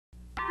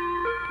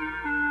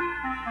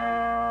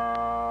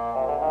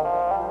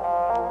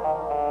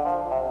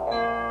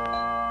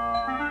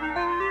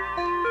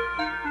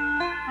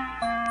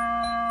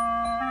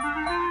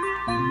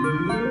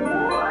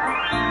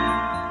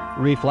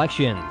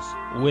Reflections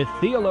with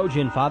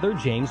theologian Father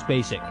James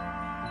Bacik,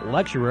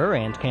 lecturer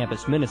and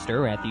campus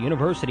minister at the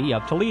University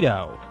of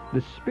Toledo.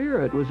 The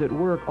Spirit was at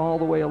work all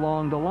the way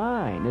along the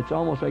line. It's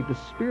almost like the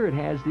Spirit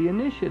has the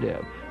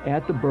initiative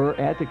at the birth,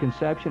 at the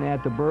conception,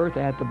 at the birth,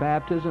 at the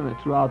baptism, and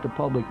throughout the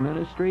public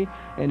ministry,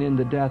 and in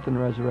the death and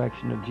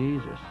resurrection of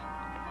Jesus.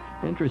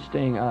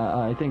 Interesting,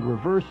 I think,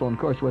 reversal. And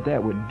of course, what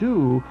that would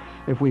do,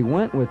 if we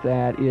went with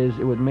that, is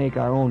it would make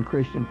our own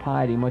Christian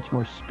piety much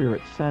more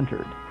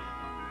Spirit-centered.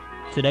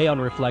 Today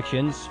on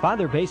Reflections,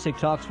 Father Bacik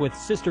talks with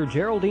Sister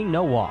Geraldine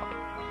Nowak,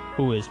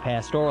 who is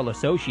pastoral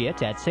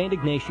associate at St.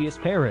 Ignatius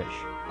Parish.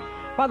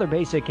 Father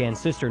Bacik and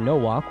Sister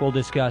Nowak will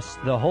discuss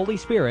the Holy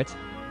Spirit,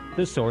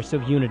 the source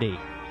of unity.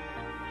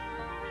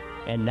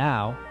 And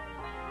now,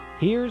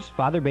 here's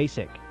Father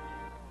Bacik.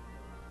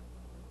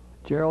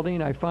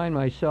 Geraldine, I find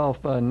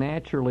myself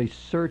naturally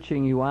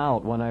searching you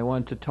out when I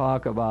want to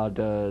talk about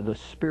the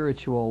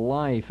spiritual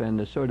life and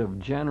the sort of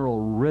general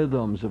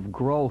rhythms of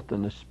growth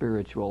in the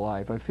spiritual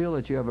life. I feel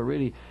that you have a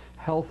really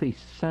healthy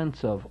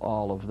sense of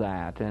all of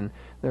that, and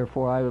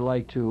therefore I would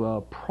like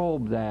to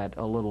probe that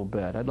a little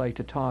bit. I'd like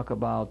to talk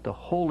about the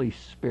Holy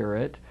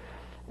Spirit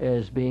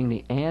as being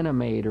the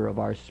animator of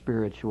our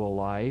spiritual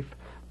life,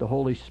 the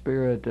Holy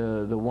Spirit,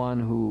 the one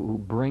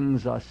who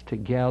brings us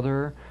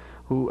together,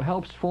 who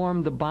helps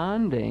form the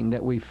bonding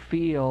that we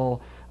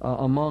feel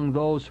among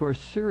those who are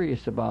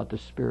serious about the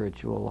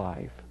spiritual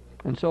life.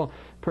 And so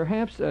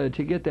perhaps to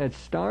get that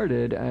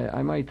started,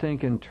 I might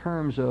think in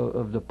terms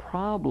of the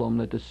problem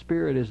that the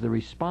Spirit is the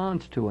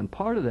response to, and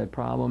part of that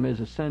problem is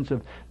a sense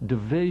of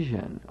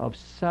division, of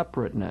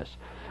separateness.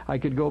 I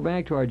could go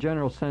back to our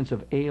general sense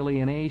of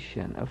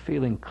alienation, of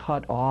feeling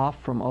cut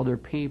off from other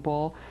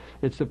people.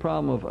 It's the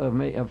problem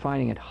of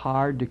finding it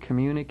hard to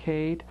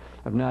communicate,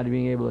 of not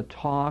being able to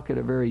talk at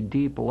a very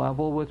deep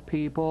level with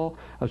people,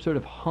 of sort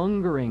of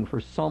hungering for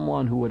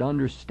someone who would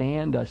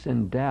understand us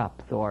in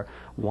depth, or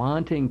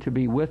wanting to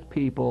be with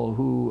people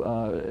who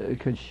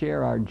could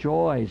share our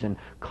joys and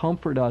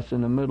comfort us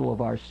in the middle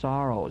of our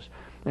sorrows.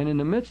 And in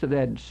the midst of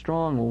that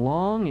strong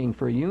longing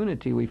for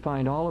unity, we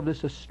find all of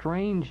this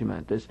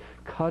estrangement, this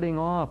cutting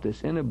off,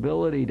 this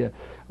inability to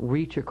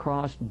reach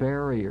across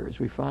barriers.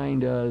 We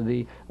find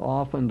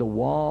often the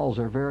walls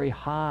are very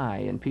high,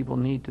 and people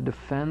need to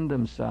defend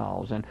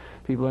themselves, and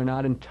people are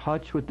not in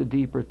touch with the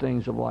deeper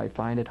things of life,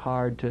 find it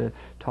hard to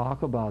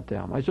talk about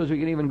them. I suppose we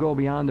can even go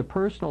beyond the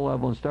personal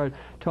level and start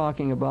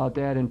talking about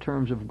that in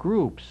terms of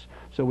groups.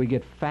 So we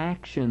get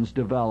factions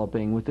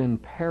developing within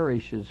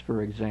parishes,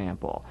 for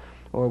example.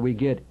 Or we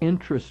get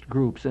interest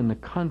groups in the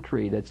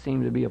country that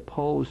seem to be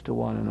opposed to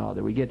one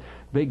another. We get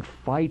big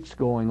fights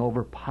going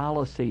over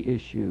policy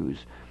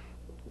issues.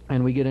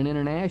 And we get an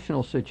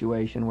international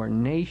situation where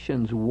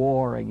nations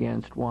war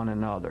against one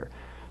another.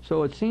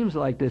 So it seems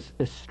like this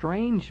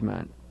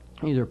estrangement,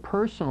 either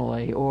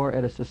personally or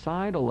at a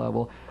societal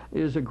level,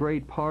 is a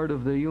great part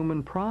of the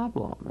human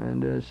problem,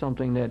 and is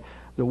something that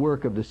the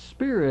work of the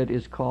Spirit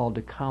is called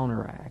to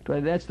counteract.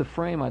 That's the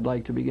frame I'd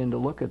like to begin to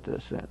look at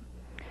this in.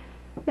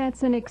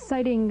 That's an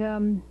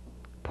exciting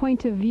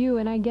point of view,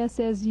 and I guess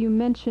as you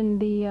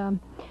mentioned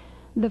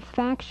the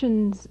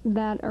factions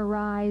that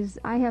arise,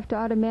 I have to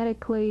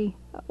automatically,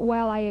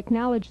 while I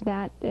acknowledge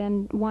that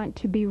and want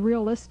to be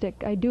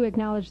realistic, I do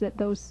acknowledge that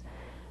those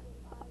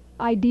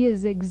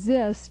ideas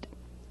exist.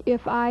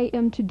 If I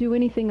am to do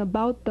anything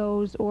about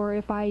those, or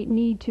if I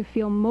need to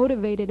feel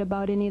motivated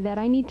about any of that,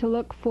 I need to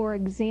look for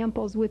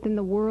examples within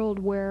the world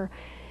where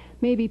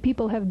maybe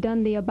people have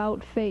done the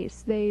about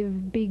face.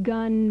 They've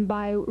begun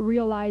by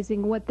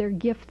realizing what their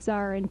gifts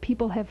are, and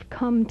people have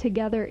come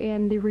together,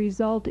 and the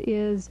result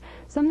is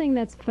something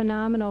that's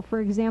phenomenal. For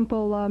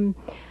example, a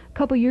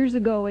couple years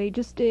ago,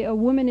 a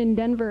woman in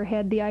Denver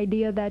had the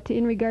idea that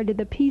in regard to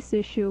the peace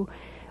issue,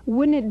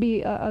 wouldn't it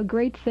be a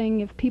great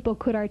thing if people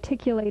could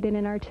articulate in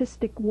an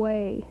artistic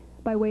way,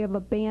 by way of a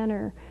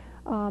banner,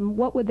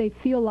 what would they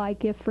feel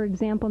like if, for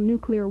example,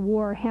 nuclear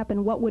war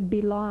happened, what would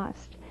be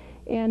lost?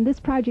 And this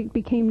project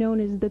became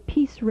known as the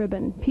Peace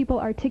Ribbon. People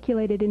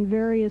articulated in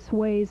various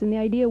ways, and the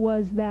idea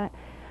was that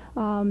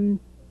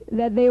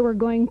that they were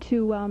going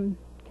to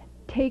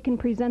take and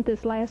present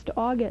this last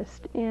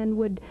August, and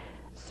would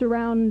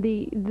surround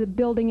the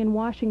building in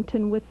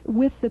Washington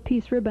with the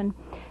Peace Ribbon.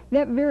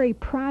 That very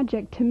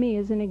project, to me,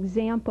 is an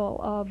example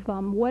of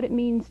what it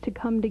means to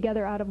come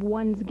together out of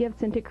one's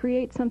gifts and to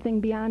create something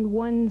beyond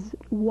one's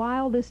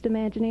wildest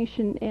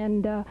imagination.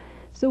 And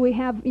so we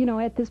have,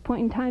 at this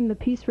point in time, the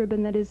Peace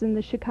Ribbon that is in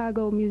the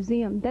Chicago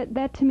Museum.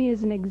 That to me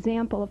is an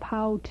example of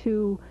how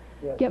to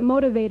get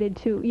motivated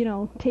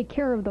to, take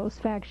care of those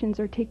factions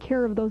or take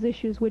care of those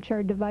issues which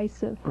are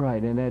divisive.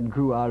 Right, and that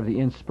grew out of the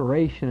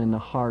inspiration in the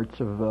hearts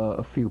of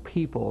a few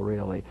people,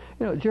 really.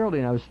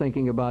 Geraldine, I was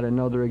thinking about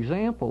another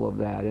example of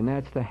that, and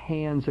that's the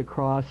Hands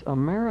Across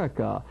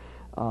America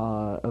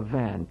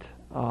event.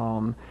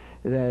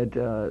 that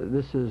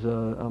this is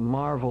a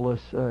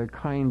marvelous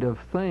kind of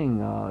thing.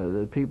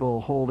 The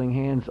people holding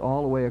hands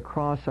all the way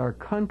across our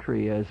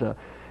country as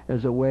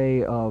a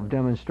way of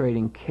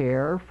demonstrating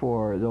care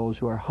for those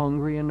who are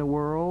hungry in the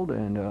world,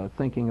 and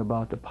thinking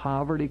about the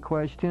poverty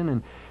question.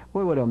 And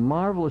boy, what a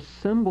marvelous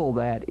symbol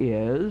that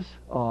is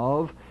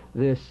of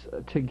this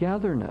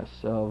togetherness,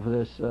 of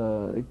this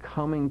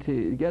coming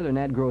together. And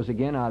that grows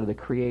again out of the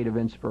creative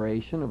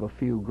inspiration of a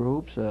few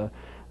groups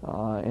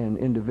and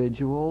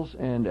individuals,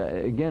 and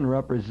again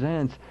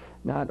represents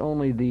not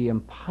only the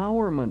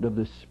empowerment of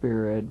the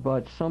Spirit,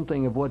 but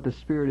something of what the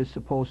Spirit is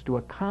supposed to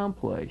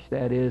accomplish.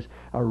 That is,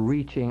 a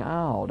reaching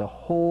out, a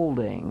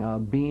holding, a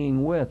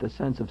being with, a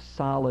sense of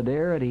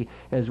solidarity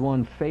as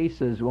one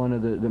faces one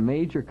of the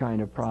major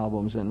kind of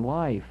problems in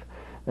life.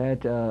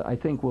 That I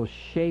think will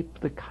shape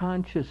the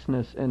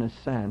consciousness, in a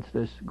sense,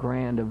 this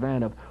grand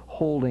event of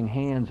holding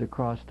hands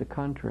across the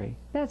country.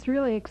 That's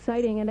really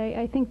exciting, and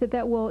I think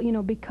that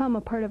will, become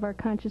a part of our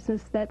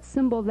consciousness, that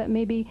symbol that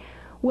maybe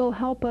will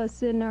help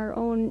us in our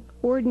own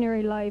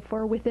ordinary life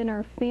or within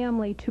our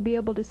family to be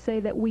able to say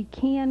that we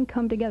can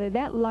come together.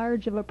 That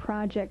large of a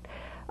project,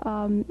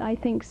 I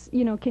think,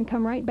 can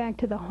come right back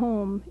to the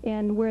home,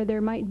 and where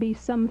there might be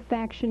some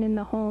faction in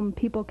the home,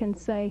 people can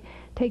say,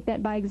 take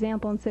that by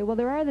example and say, well,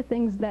 there are the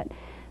things that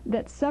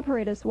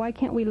separate us. Why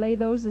can't we lay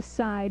those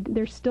aside?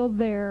 They're still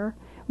there.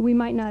 We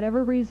might not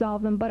ever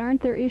resolve them, but aren't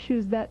there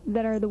issues that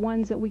are the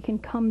ones that we can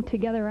come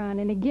together on?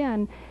 And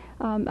again,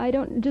 I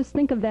don't just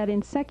think of that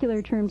in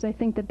secular terms. I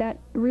think that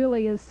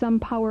really is some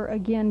power,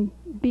 again,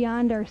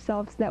 beyond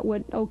ourselves that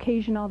would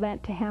occasion all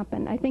that to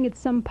happen. I think it's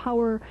some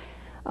power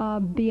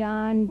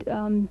beyond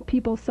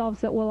people's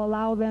selves that will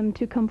allow them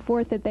to come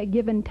forth at that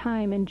given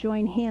time and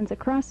join hands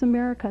across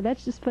America.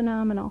 That's just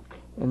phenomenal.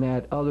 And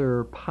that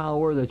other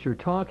power that you're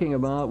talking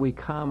about we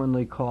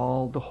commonly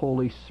call the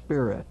Holy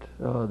Spirit,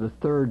 the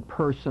third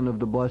person of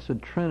the Blessed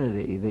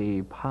Trinity,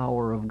 the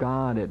power of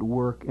God at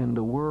work in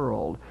the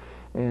world.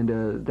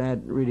 And that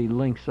really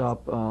links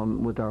up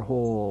with our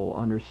whole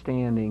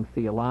understanding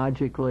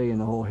theologically and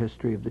the whole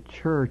history of the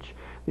Church,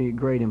 the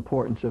great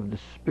importance of the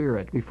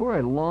Spirit. Before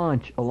I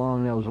launch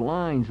along those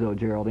lines, though,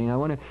 Geraldine, I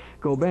want to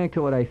go back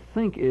to what I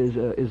think is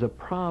a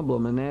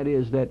problem, and that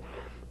is that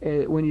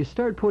when you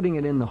start putting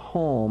it in the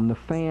home, the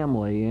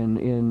family,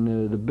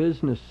 in the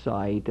business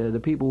site, the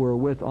people we're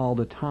with all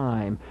the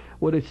time,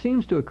 what it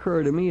seems to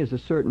occur to me is a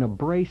certain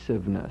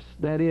abrasiveness.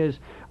 That is,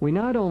 we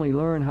not only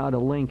learn how to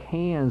link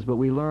hands, but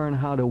we learn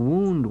how to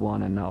wound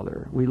one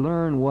another. We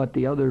learn what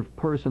the other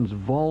person's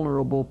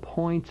vulnerable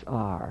points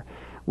are.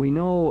 We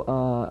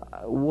know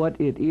what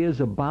it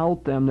is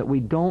about them that we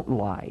don't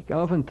like. I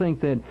often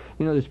think that,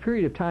 this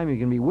period of time you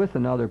can be with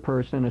another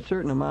person, a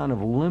certain amount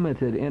of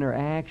limited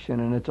interaction,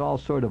 and it's all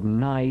sort of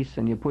nice,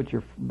 and you put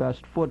your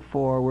best foot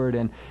forward,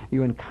 and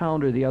you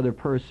encounter the other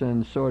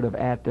person sort of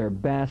at their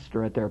best,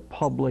 or at their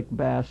public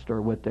best,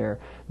 or with their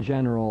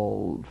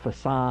general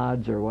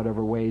facades, or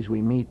whatever ways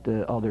we meet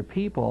the other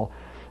people.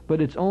 But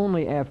it's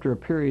only after a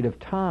period of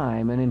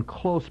time and in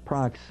close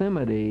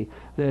proximity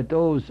that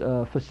those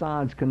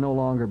facades can no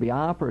longer be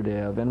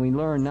operative, and we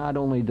learn not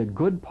only the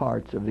good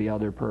parts of the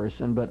other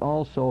person, but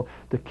also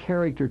the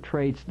character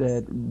traits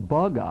that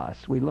bug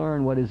us. We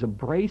learn what is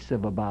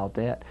abrasive about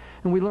that,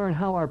 and we learn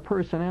how our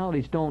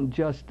personalities don't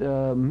just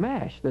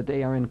mesh, that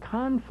they are in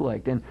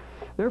conflict. And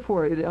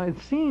therefore, it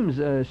seems,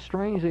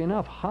 strangely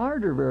enough,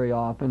 harder very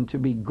often to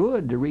be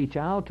good, to reach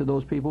out to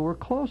those people we're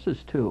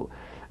closest to.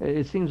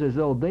 It seems as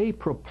though they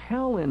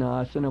propel in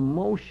us an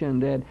emotion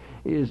that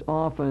is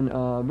often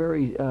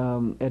very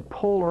at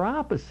polar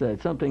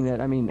opposite, something that,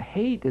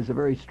 hate is a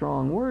very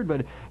strong word,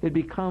 but it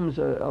becomes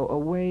a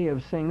way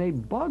of saying they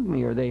bug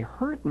me, or they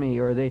hurt me,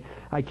 or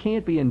I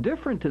can't be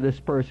indifferent to this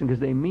person because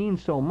they mean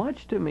so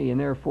much to me, and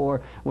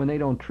therefore when they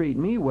don't treat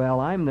me well,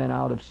 I'm then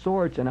out of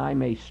sorts, and I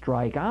may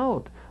strike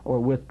out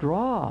or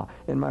withdraw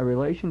in my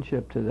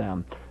relationship to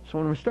them. So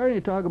when we're starting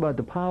to talk about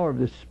the power of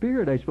the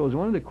Spirit, I suppose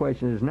one of the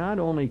questions is not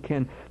only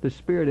can the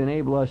Spirit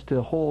enable us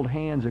to hold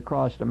hands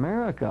across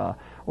America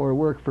or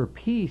work for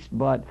peace,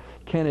 but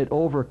can it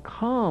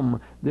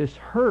overcome this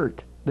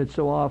hurt that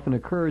so often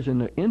occurs in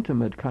the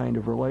intimate kind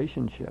of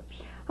relationships?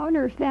 I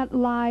wonder if that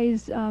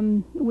lies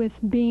with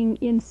being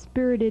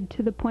inspirited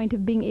to the point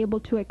of being able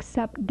to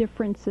accept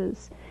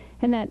differences.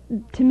 And that,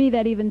 to me,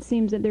 that even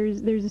seems that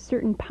there's a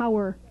certain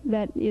power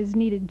that is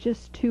needed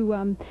just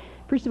to,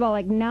 first of all,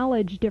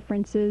 acknowledge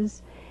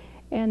differences,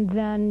 and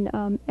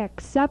then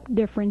accept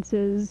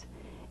differences,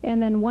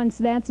 and then once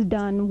that's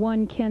done,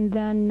 one can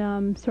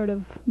then sort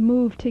of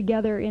move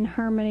together in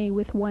harmony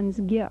with one's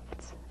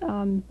gifts.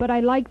 But I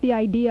like the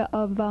idea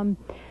of,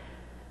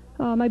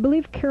 I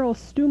believe Carol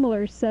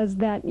Stummler says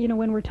that,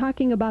 when we're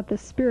talking about the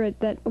Spirit,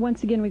 that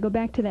once again we go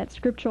back to that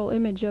scriptural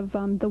image of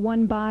the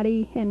one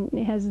body, and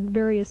it has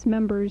various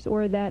members,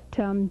 or that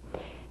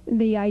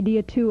the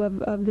idea too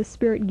of the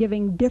Spirit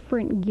giving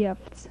different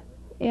gifts.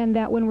 And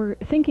that when we're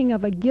thinking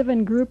of a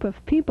given group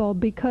of people,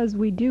 because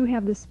we do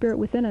have the Spirit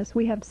within us,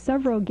 we have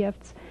several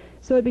gifts.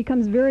 So it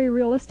becomes very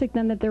realistic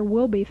then that there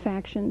will be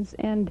factions.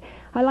 And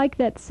I like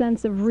that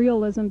sense of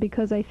realism,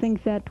 because I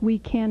think that we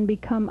can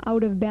become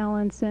out of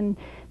balance and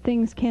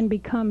things can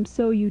become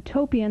so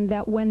utopian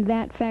that when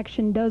that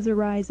faction does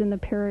arise in the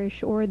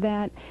parish, or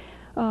that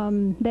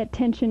that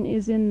tension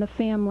is in the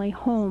family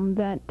home,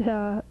 that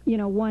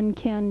one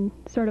can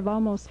sort of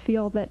almost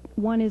feel that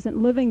one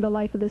isn't living the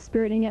life of the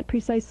Spirit, and yet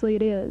precisely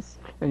it is.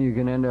 And you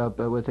can end up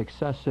with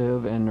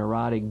excessive and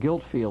neurotic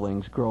guilt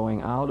feelings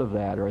growing out of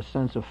that, or a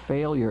sense of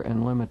failure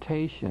and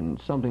limitation,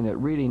 something that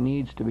really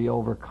needs to be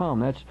overcome.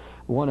 That's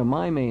one of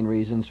my main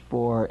reasons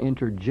for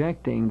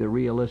interjecting the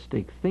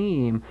realistic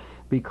theme,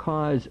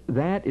 because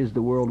that is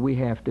the world we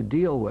have to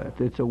deal with.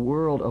 It's a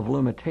world of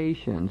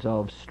limitations,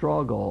 of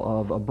struggle,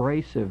 of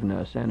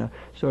abrasiveness, and a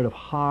sort of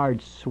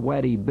hard,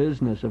 sweaty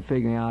business of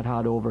figuring out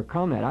how to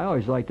overcome that. I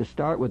always like to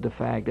start with the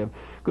fact of,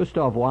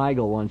 Gustav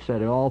Weigel once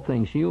said, all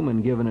things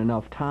human given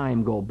enough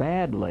time go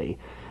badly.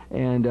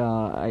 And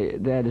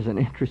that is an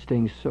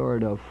interesting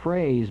sort of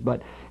phrase,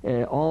 but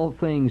all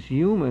things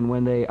human,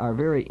 when they are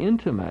very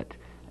intimate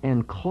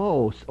and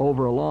close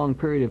over a long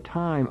period of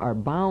time, are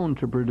bound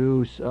to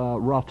produce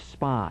rough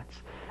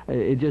spots.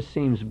 It just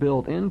seems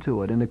built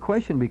into it. And the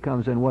question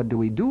becomes then, what do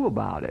we do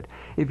about it?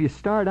 If you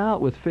start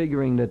out with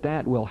figuring that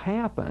that will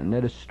happen,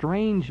 that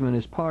estrangement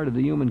is part of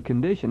the human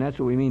condition, that's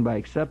what we mean by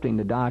accepting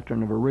the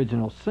doctrine of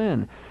original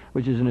sin,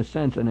 which is in a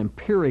sense an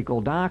empirical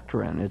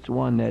doctrine. It's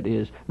one that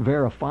is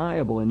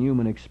verifiable in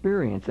human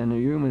experience. And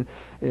the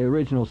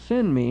original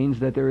sin means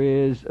that there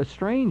is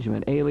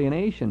estrangement,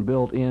 alienation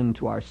built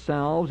into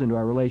ourselves, into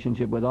our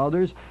relationship with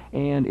others,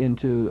 and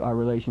into our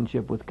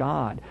relationship with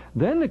God.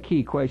 Then the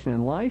key question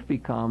in life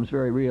becomes,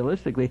 very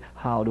realistically,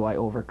 how do I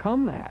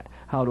overcome that?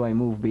 How do I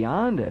move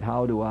beyond it?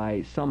 How do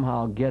I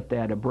somehow get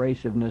that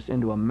abrasiveness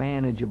into a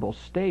manageable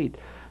state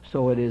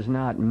so it is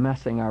not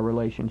messing our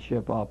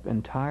relationship up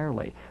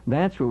entirely?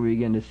 That's where we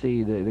begin to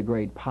see the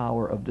great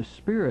power of the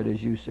Spirit,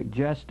 as you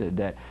suggested,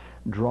 that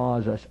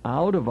draws us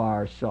out of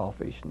our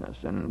selfishness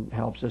and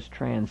helps us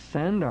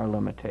transcend our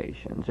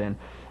limitations.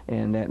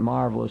 And that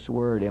marvelous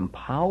word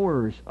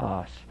empowers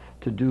us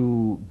to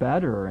do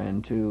better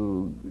and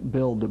to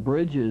build the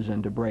bridges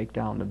and to break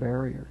down the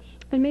barriers.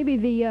 And maybe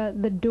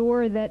the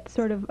door that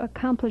sort of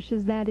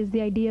accomplishes that is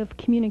the idea of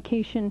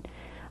communication.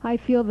 I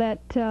feel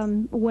that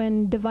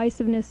when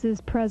divisiveness is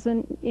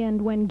present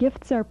and when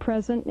gifts are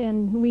present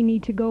and we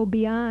need to go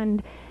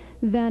beyond,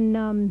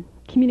 then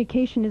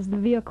communication is the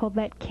vehicle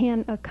that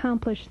can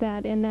accomplish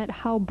that, and that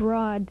how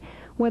broad,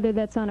 whether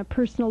that's on a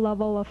personal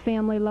level, a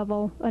family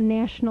level, a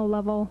national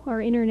level,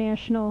 or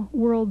international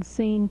world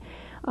scene,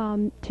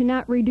 to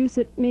not reduce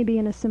it maybe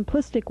in a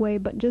simplistic way,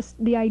 but just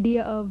the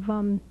idea of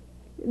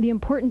the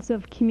importance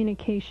of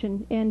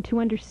communication and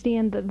to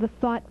understand the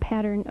thought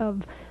pattern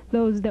of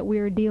those that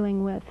we're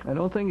dealing with. I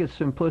don't think it's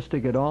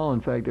simplistic at all.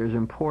 In fact, there's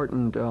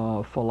important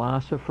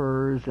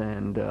philosophers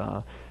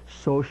and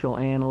social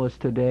analysts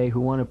today who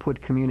want to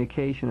put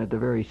communication at the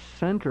very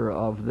center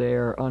of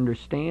their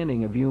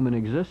understanding of human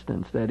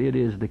existence, that it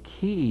is the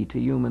key to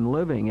human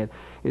living.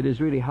 It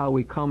is really how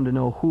we come to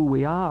know who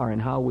we are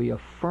and how we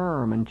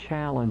affirm and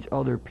challenge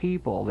other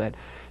people, that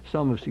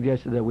some have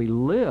suggested that we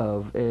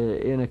live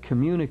in a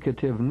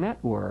communicative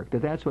network,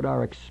 that's what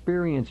our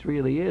experience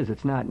really is.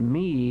 It's not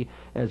me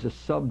as a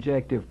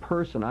subjective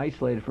person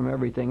isolated from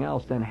everything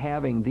else, then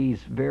having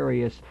these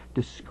various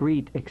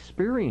discrete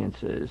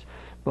experiences.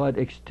 But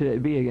to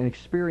be an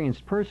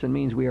experienced person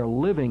means we are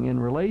living in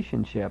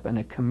relationship and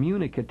a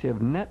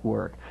communicative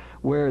network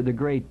where the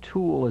great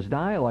tool is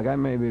dialogue.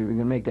 Maybe we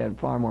can make that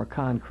far more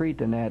concrete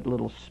than that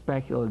little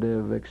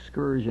speculative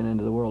excursion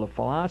into the world of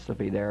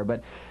philosophy there.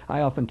 But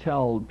I often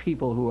tell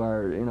people who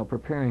are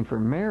preparing for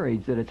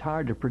marriage that it's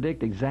hard to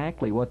predict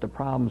exactly what the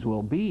problems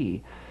will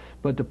be.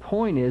 But the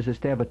point is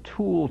to have a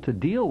tool to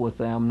deal with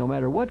them no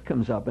matter what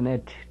comes up, and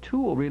that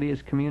tool really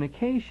is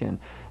communication.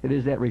 It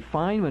is that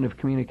refinement of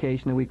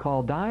communication that we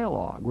call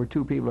dialogue, where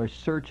two people are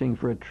searching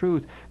for a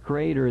truth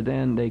greater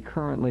than they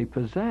currently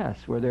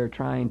possess, where they're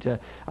trying to,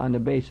 on the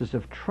basis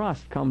of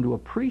trust, come to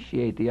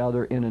appreciate the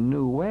other in a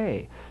new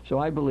way. So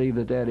I believe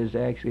that is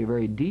actually a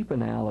very deep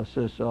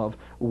analysis of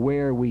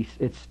where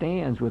it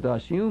stands with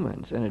us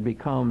humans, and it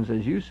becomes,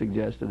 as you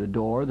suggested, the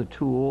door, the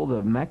tool,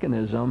 the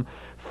mechanism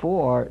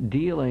for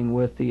dealing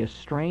with the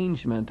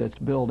estrangement that's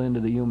built into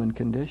the human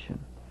condition.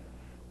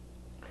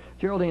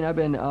 Geraldine, I've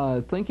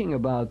been thinking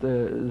about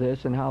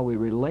this and how we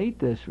relate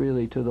this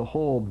really to the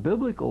whole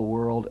biblical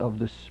world of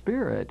the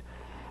Spirit,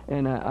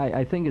 and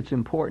I think it's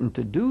important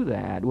to do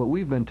that. What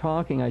we've been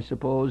talking, I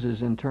suppose,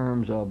 is in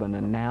terms of an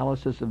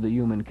analysis of the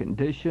human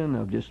condition,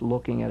 of just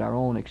looking at our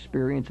own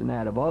experience and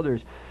that of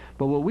others.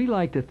 But what we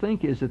like to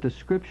think is that the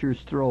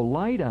Scriptures throw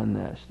light on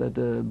this, that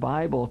the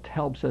Bible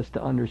helps us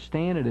to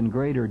understand it in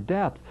greater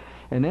depth.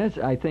 And that's,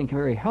 I think,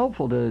 very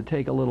helpful to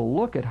take a little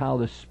look at how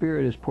the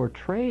Spirit is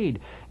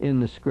portrayed in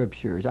the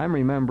Scriptures. I'm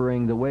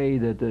remembering the way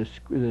that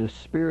the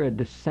Spirit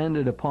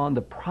descended upon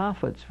the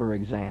prophets, for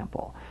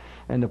example.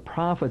 and the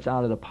prophets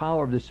out of the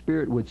power of the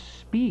Spirit would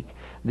speak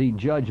the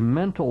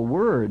judgmental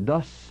word,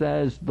 thus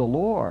says the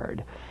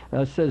Lord.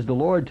 Thus says the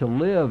Lord, to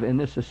live in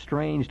this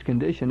estranged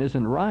condition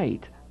isn't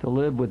right. To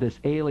live with this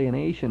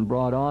alienation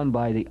brought on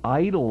by the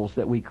idols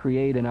that we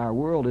create in our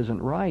world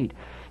isn't right.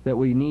 That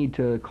we need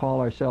to call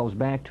ourselves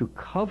back to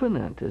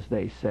covenant, as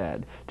they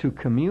said, to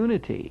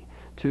community,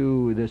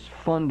 to this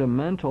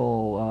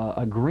fundamental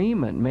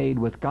agreement made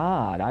with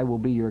God. I will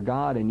be your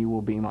God and you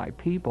will be my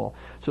people.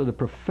 So the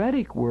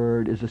prophetic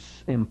word is an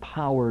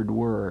empowered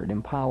word,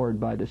 empowered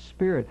by the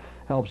Spirit,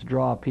 helps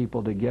draw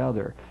people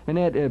together. And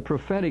that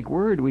prophetic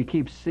word, we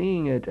keep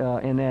seeing it,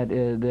 and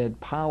that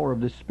power of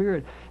the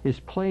Spirit is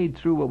played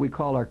through what we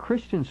call our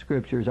Christian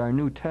scriptures, our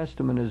New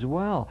Testament as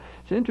well.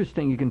 It's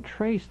interesting, you can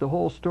trace the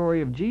whole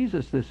story of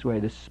Jesus this way.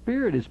 The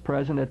Spirit is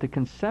present at the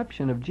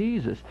conception of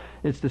Jesus.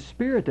 It's the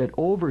Spirit that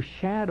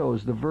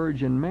overshadows the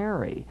Virgin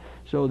Mary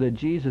so that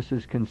Jesus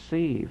is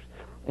conceived.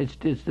 It's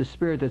the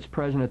Spirit that's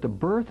present at the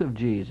birth of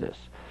Jesus.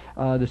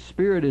 The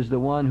Spirit is the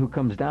one who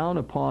comes down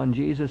upon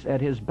Jesus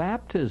at his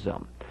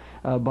baptism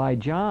by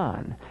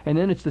John. And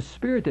then it's the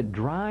Spirit that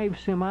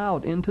drives him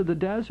out into the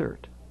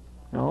desert.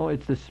 No,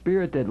 it's the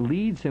Spirit that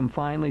leads him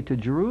finally to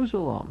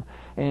Jerusalem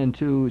and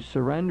to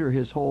surrender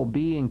his whole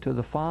being to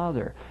the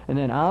Father. And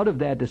then out of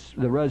that,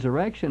 the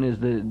resurrection is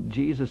the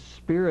Jesus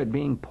Spirit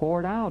being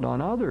poured out on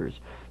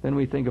others. Then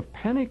we think of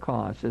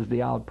Pentecost as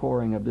the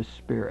outpouring of the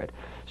Spirit.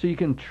 So you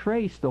can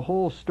trace the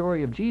whole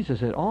story of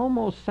Jesus. It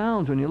almost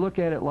sounds, when you look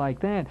at it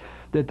like that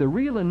the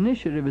real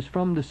initiative is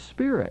from the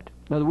Spirit.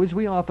 In other words,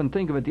 we often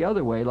think of it the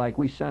other way, like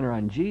we center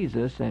on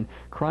Jesus and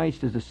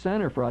Christ is the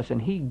center for us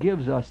and he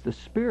gives us the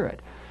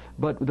Spirit.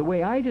 But the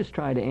way I just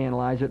try to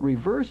analyze it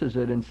reverses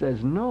it and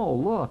says, no,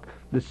 look,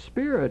 the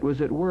Spirit was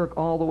at work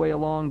all the way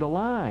along the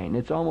line.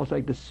 It's almost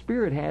like the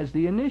Spirit has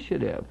the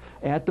initiative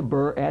at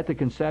the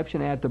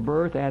conception, at the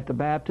birth, at the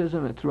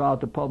baptism, and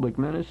throughout the public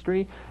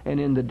ministry, and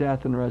in the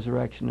death and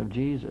resurrection of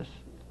Jesus.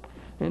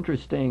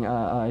 Interesting,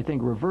 I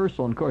think,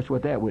 reversal. And of course,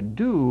 what that would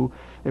do,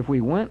 if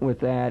we went with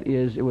that,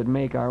 is it would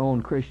make our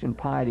own Christian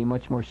piety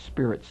much more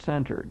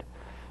Spirit-centered.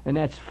 And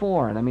that's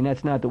foreign. I mean,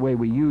 that's not the way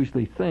we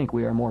usually think.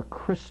 We are more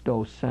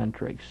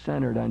Christocentric,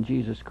 centered on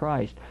Jesus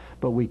Christ.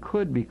 But we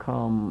could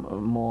become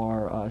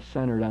more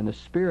centered on the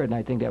Spirit, and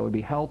I think that would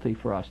be healthy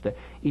for us. The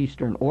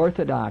Eastern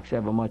Orthodox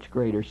have a much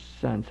greater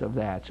sense of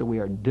that. So we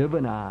are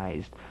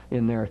divinized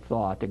in their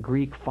thought. The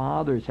Greek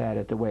fathers had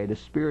it the way. The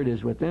Spirit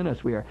is within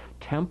us. We are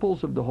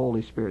temples of the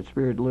Holy Spirit.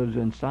 Spirit lives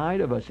inside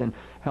of us and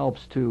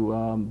helps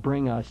to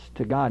bring us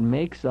to God,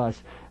 makes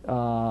us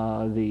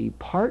the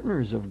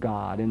partners of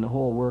God in the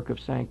whole work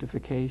of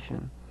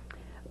sanctification.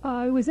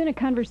 I was in a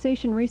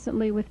conversation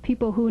recently with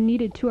people who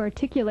needed to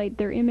articulate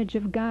their image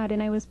of God,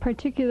 and I was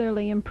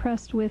particularly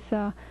impressed with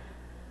a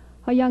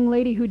young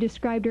lady who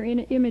described her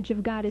image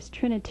of God as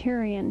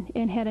Trinitarian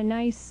and had a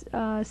nice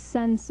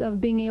sense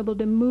of being able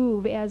to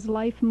move as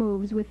life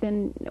moves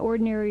within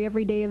ordinary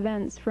everyday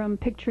events, from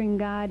picturing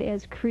God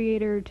as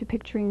Creator to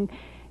picturing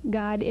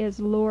God as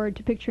Lord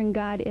to picturing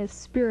God as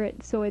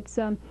Spirit. So it's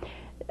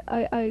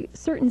a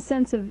certain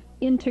sense of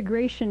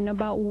integration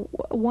about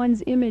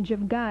one's image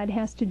of God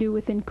has to do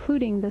with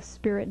including the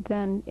Spirit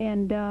then,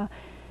 and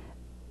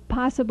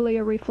possibly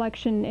a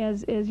reflection,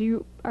 as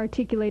you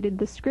articulated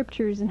the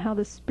Scriptures and how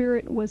the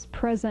Spirit was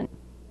present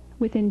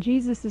within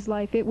Jesus'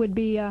 life. It would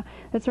be,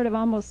 that sort of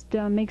almost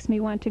makes me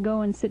want to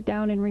go and sit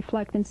down and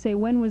reflect and say,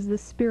 when was the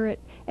Spirit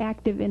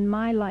active in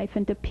my life,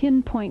 and to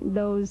pinpoint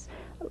those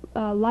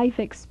life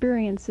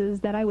experiences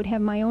that I would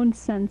have my own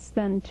sense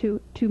then to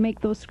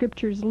make those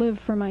Scriptures live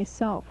for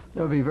myself.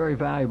 That would be a very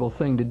valuable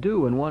thing to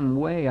do. And one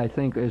way, I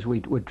think, as we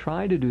would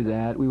try to do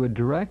that, we would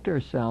direct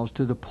ourselves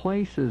to the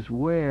places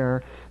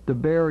where the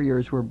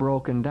barriers were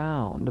broken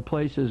down, the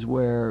places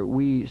where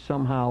we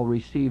somehow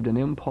received an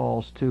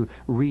impulse to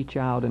reach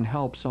out and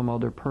help some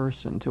other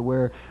person, to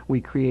where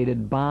we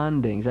created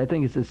bondings. I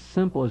think it's as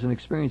simple as an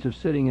experience of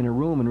sitting in a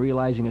room and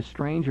realizing a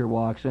stranger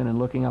walks in and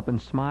looking up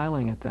and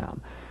smiling at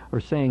them, or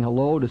saying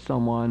hello to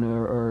someone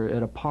or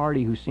at a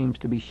party who seems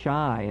to be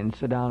shy and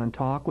sit down and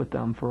talk with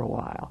them for a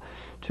while,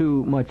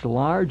 to much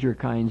larger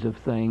kinds of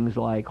things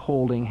like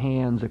holding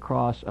hands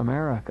across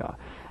America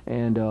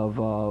and of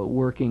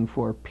working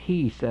for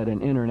peace at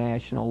an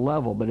international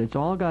level. But it's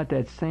all got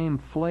that same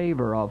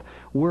flavor of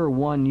we're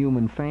one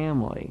human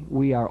family.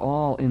 We are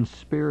all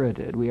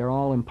inspirited. We are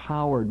all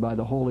empowered by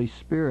the Holy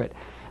Spirit.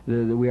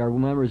 We are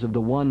members of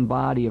the one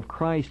body of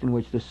Christ, in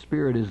which the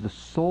Spirit is the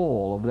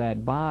soul of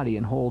that body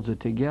and holds it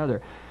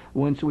together.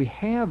 Once we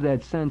have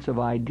that sense of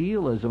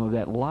idealism, of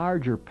that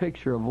larger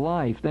picture of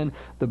life, then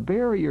the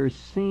barriers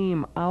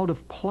seem out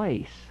of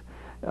place.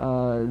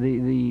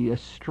 The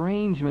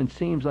estrangement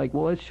seems like,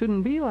 well, it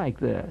shouldn't be like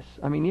this.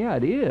 I mean, yeah,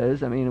 it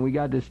is. I mean, we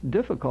got this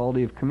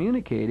difficulty of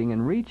communicating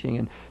and reaching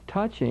and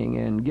touching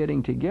and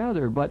getting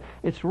together, but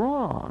it's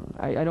wrong.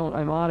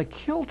 I'm out of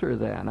kilter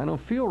then. I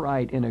don't feel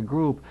right in a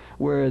group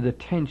where the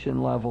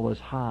tension level is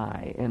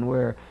high and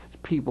where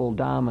people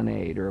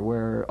dominate or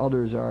where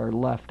others are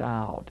left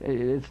out.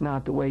 It's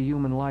not the way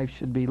human life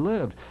should be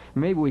lived.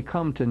 Maybe we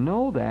come to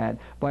know that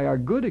by our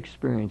good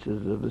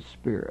experiences of the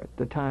Spirit,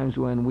 the times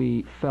when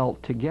we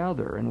felt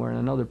together and when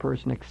another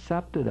person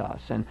accepted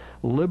us and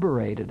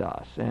liberated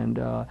us, and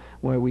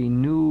where we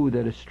knew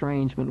that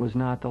estrangement was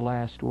not the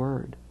last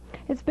word.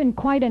 It's been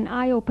quite an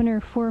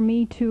eye-opener for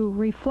me to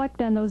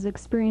reflect on those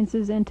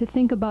experiences and to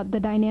think about the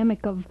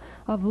dynamic of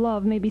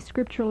love, maybe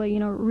scripturally,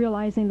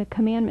 realizing the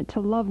commandment to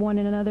love one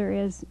another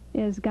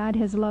as God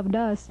has loved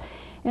us,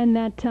 and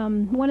that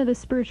one of the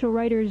spiritual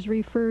writers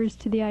refers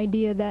to the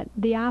idea that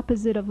the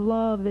opposite of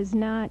love is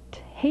not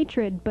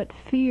hatred but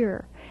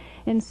fear.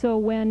 And so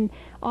when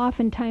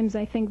oftentimes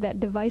I think that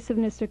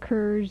divisiveness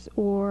occurs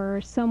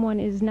or someone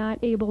is not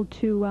able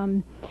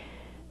to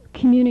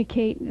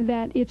communicate,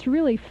 that it's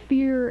really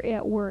fear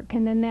at work,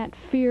 and then that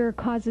fear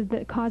causes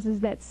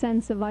that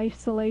sense of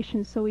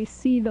isolation. So we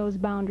see those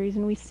boundaries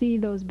and we see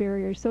those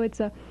barriers. So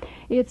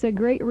it's a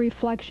great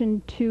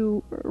reflection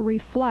to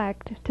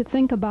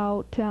think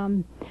about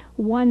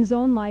one's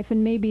own life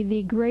and maybe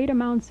the great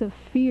amounts of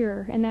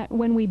fear, and that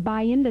when we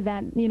buy into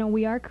that,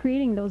 we are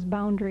creating those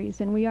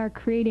boundaries and we are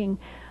creating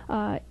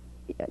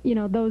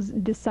those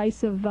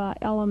decisive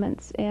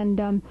elements,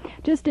 and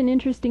just an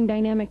interesting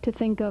dynamic to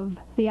think of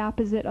the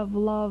opposite of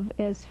love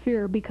as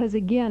fear, because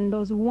again,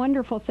 those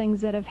wonderful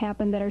things that have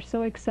happened that are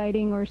so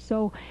exciting or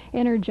so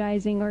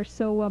energizing or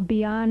so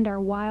beyond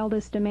our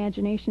wildest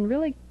imagination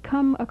really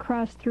come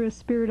across through a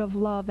spirit of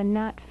love and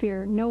not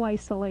fear, no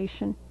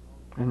isolation.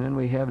 And then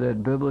we have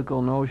that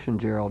biblical notion,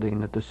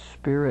 Geraldine, that the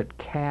Spirit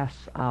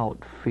casts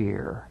out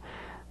fear.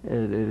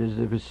 It is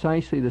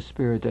precisely the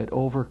Spirit that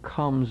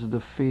overcomes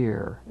the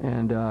fear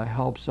and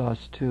helps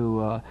us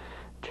to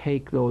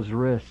take those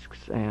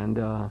risks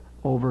and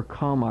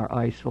overcome our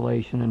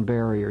isolation and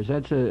barriers.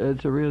 That's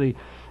a really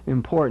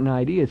important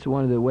idea. It's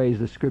one of the ways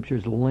the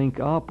Scriptures link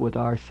up with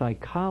our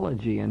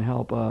psychology and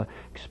help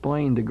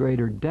explain the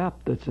greater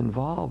depth that's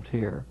involved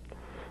here.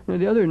 Now,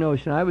 the other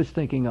notion I was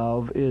thinking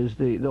of is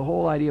the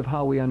whole idea of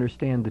how we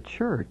understand the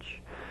church.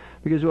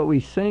 Because what we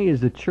say is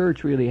the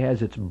church really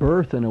has its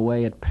birth in a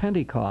way at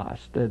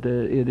Pentecost, that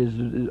it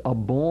is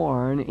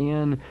born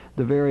in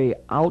the very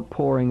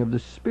outpouring of the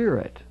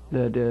Spirit,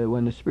 that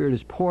when the Spirit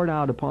is poured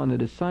out upon the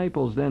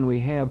disciples, then we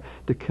have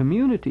the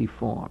community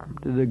formed,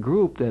 the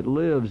group that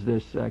lives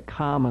this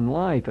common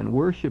life and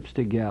worships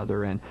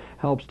together and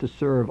helps to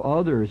serve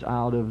others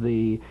out of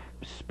the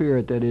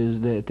Spirit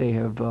that they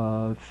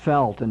have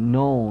felt and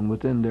known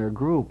within their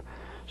group.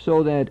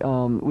 So that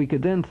we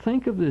could then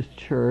think of this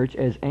church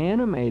as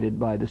animated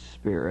by the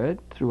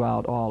Spirit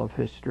throughout all of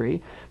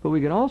history, but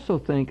we can also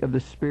think of the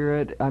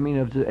Spirit, of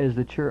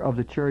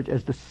the church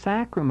as the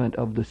sacrament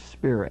of the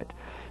Spirit.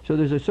 So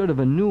there's a sort of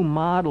a new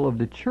model of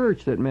the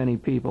church that many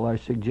people are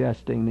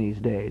suggesting these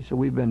days. So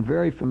we've been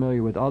very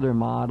familiar with other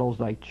models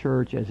like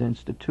church as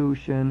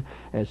institution,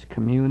 as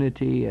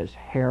community, as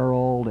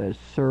herald, as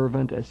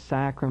servant, as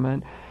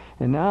sacrament.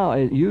 And now,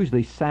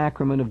 usually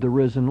sacrament of the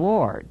risen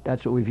Lord.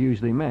 That's what we've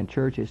usually meant.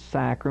 Church is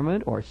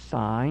sacrament or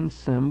sign,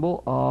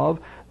 symbol of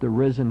the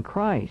risen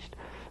Christ.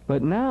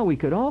 But now we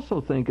could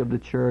also think of the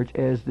church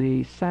as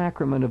the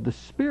sacrament of the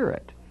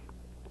Spirit.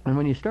 And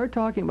when you start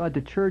talking about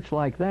the church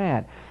like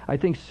that, I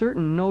think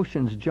certain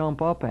notions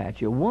jump up at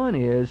you. One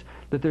is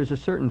that there's a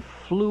certain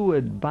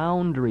fluid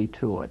boundary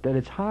to it, that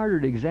it's harder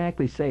to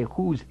exactly say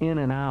who's in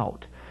and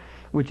out,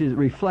 which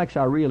reflects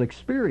our real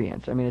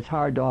experience. It's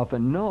hard to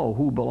often know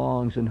who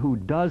belongs and who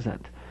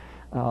doesn't.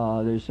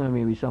 There's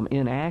maybe some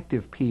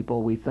inactive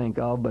people we think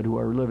of, but who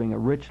are living a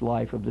rich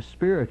life of the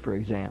Spirit, for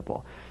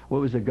example.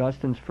 What was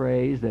Augustine's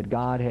phrase? That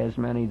God has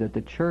many that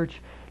the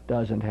church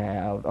doesn't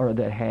have, or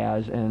that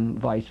has, and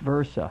vice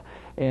versa.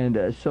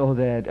 And so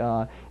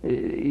that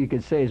you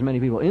could say as many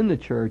people in the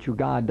church who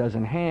God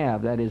doesn't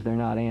have, that is, they're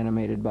not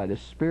animated by the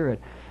Spirit.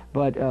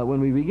 But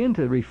when we begin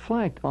to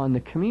reflect on the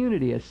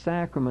community as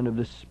sacrament of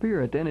the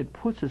Spirit, then it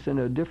puts us in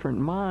a different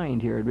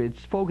mind here. It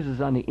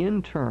focuses on the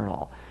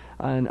internal,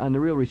 on the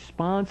real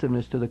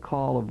responsiveness to the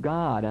call of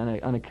God,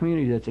 on a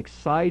community that's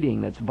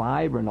exciting, that's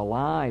vibrant,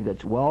 alive,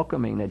 that's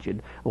welcoming, that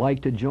you'd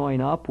like to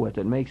join up with.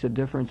 It makes a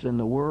difference in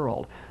the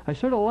world. I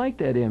sort of like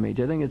that image.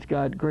 I think it's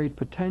got great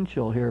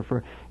potential here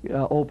for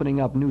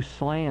opening up new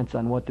slants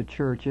on what the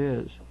church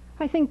is.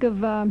 I think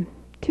of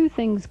two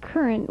things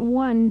current.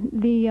 One,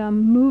 the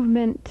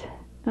movement,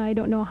 I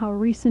don't know how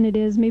recent it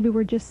is, maybe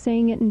we're just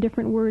saying it in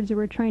different words or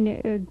we're trying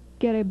to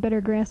get a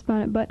better grasp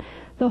on it, but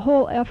the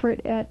whole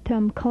effort at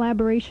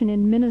collaboration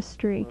in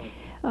ministry.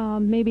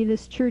 Maybe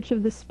this Church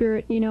of the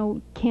Spirit,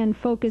 can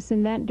focus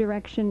in that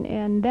direction,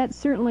 and that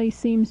certainly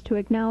seems to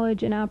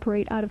acknowledge and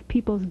operate out of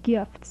people's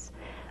gifts.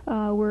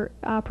 We're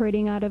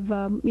operating out of,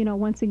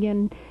 once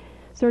again,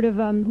 sort of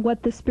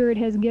what the Spirit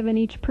has given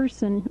each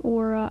person.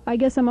 Or I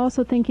guess I'm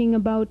also thinking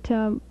about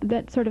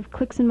that sort of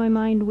clicks in my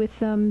mind with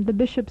the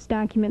bishop's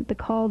document, the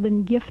Called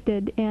and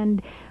Gifted,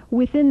 and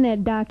within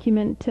that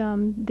document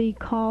the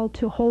call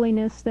to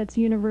holiness that's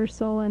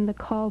universal, and the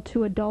call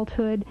to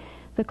adulthood,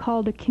 the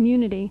call to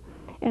community.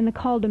 and the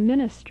call to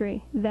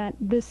ministry, that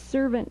this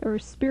servant or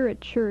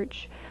spirit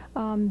church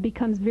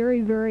becomes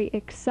very, very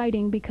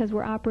exciting because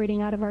we're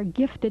operating out of our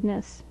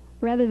giftedness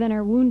rather than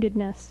our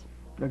woundedness.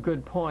 A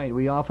good point.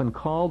 We often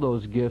call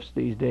those gifts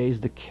these days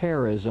the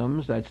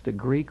charisms. That's the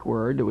Greek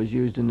word that was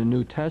used in the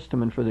New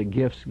Testament for the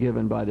gifts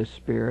given by the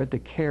Spirit. The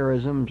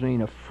charisms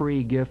mean a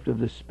free gift of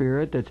the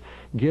Spirit that's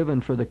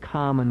given for the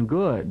common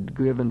good,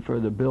 given for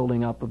the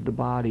building up of the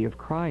body of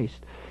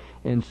Christ.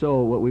 And so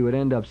what we would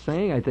end up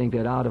saying, I think,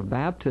 that out of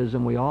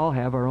baptism we all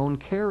have our own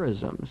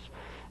charisms,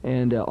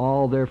 and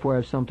all therefore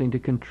have something to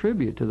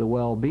contribute to the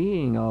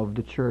well-being of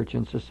the church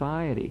and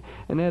society.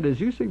 And that, as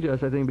you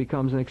suggest, I think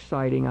becomes an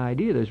exciting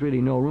idea. There's really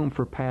no room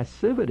for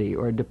passivity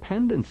or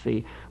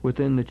dependency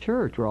within the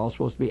church. We're all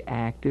supposed to be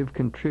active,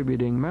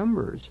 contributing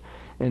members.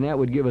 And that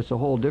would give us a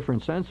whole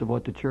different sense of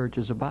what the church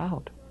is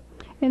about.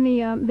 In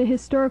the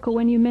historical,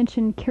 when you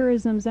mention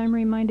charisms, I'm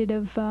reminded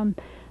of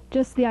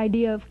just the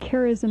idea of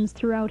charisms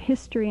throughout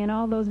history and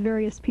all those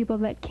various people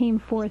that came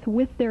forth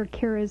with their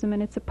charism,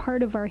 and it's a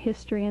part of our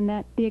history, and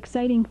that the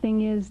exciting thing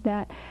is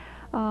that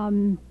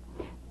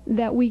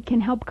that we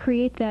can help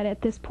create that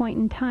at this point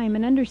in time,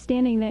 and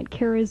understanding that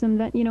charism,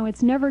 that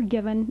it's never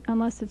given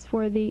unless it's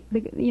for the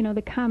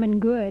common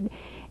good.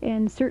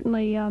 And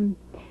certainly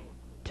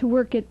to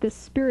work at the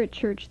Spirit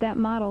Church, that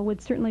model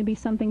would certainly be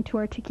something to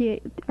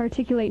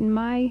articulate in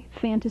my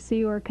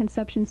fantasy or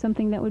conception,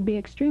 something that would be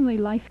extremely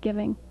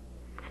life-giving.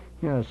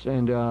 Yes,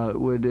 and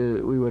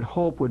we would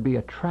hope would be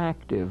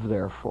attractive,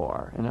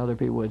 therefore. And other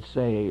people would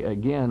say,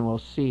 again, we'll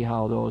see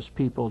how those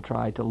people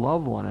try to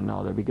love one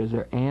another because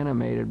they're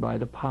animated by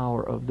the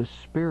power of the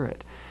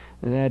Spirit.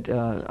 And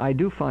that I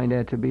do find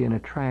that to be an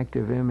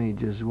attractive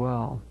image as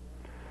well.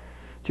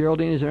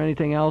 Geraldine, is there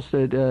anything else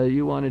that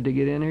you wanted to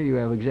get in here? You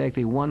have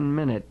exactly 1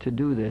 minute to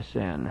do this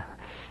in.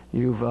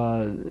 You've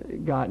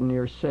gotten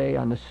your say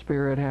on the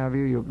Spirit, have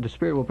you? The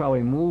Spirit will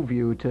probably move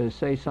you to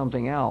say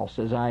something else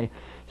as I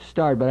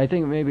start, but I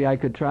think maybe I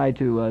could try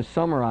to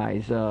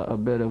summarize a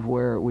bit of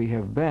where we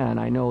have been.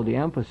 I know the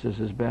emphasis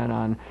has been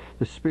on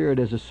the Spirit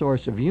as a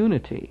source of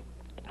unity,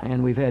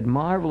 and we've had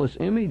marvelous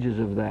images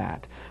of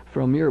that.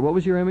 From what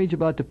was your image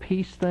about the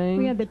peace thing?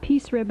 We had the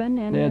peace ribbon.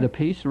 The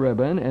peace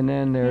ribbon, and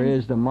then there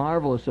is the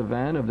marvelous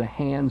event of the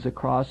Hands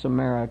Across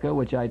America,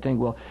 which I think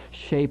will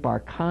shape our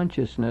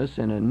consciousness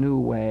in a new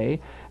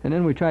way. And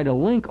then we try to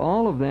link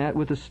all of that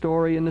with the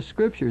story in the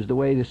Scriptures, the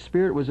way the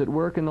Spirit was at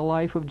work in the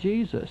life of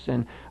Jesus,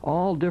 in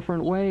all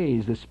different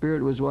ways. The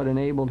Spirit was what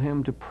enabled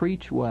him to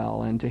preach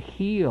well and to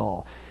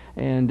heal.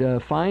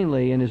 And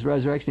finally, in his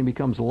resurrection, he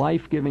becomes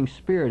life-giving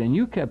Spirit. And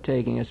you kept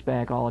taking us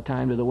back all the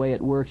time to the way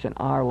it works in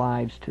our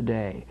lives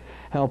today,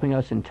 helping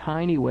us in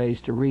tiny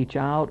ways to reach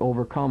out,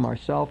 overcome our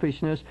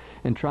selfishness,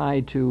 and try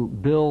to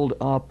build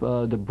up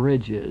the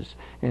bridges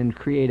and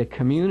create a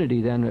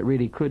community then that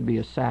really could be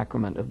a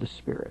sacrament of the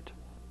Spirit.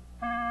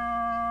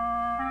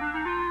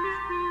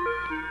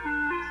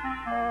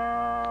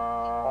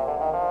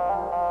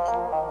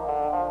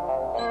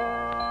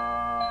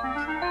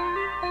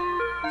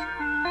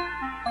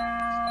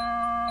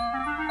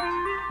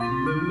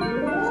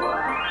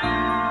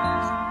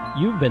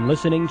 You've been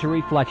listening to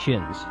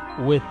Reflections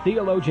with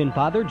theologian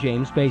Father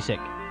James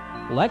Bacik,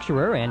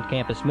 lecturer and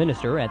campus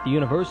minister at the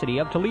University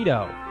of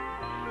Toledo.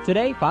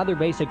 Today, Father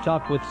Bacik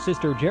talked with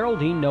Sister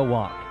Geraldine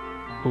Nowak,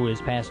 who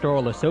is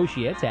pastoral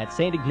associate at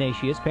St.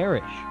 Ignatius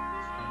Parish.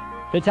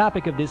 The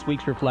topic of this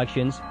week's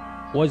Reflections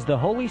was the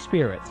Holy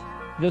Spirit,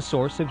 the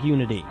source of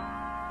unity.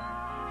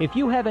 If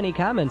you have any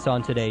comments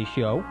on today's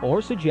show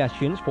or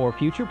suggestions for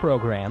future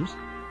programs,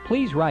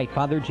 please write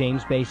Father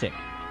James Bacik,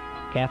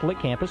 Catholic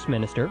Campus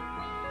Minister,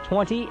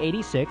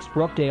 2086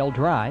 Brookdale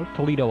Drive,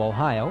 Toledo,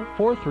 Ohio,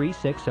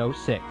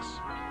 43606.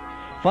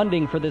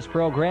 Funding for this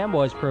program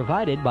was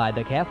provided by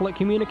the Catholic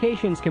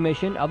Communications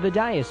Commission of the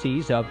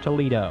Diocese of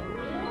Toledo.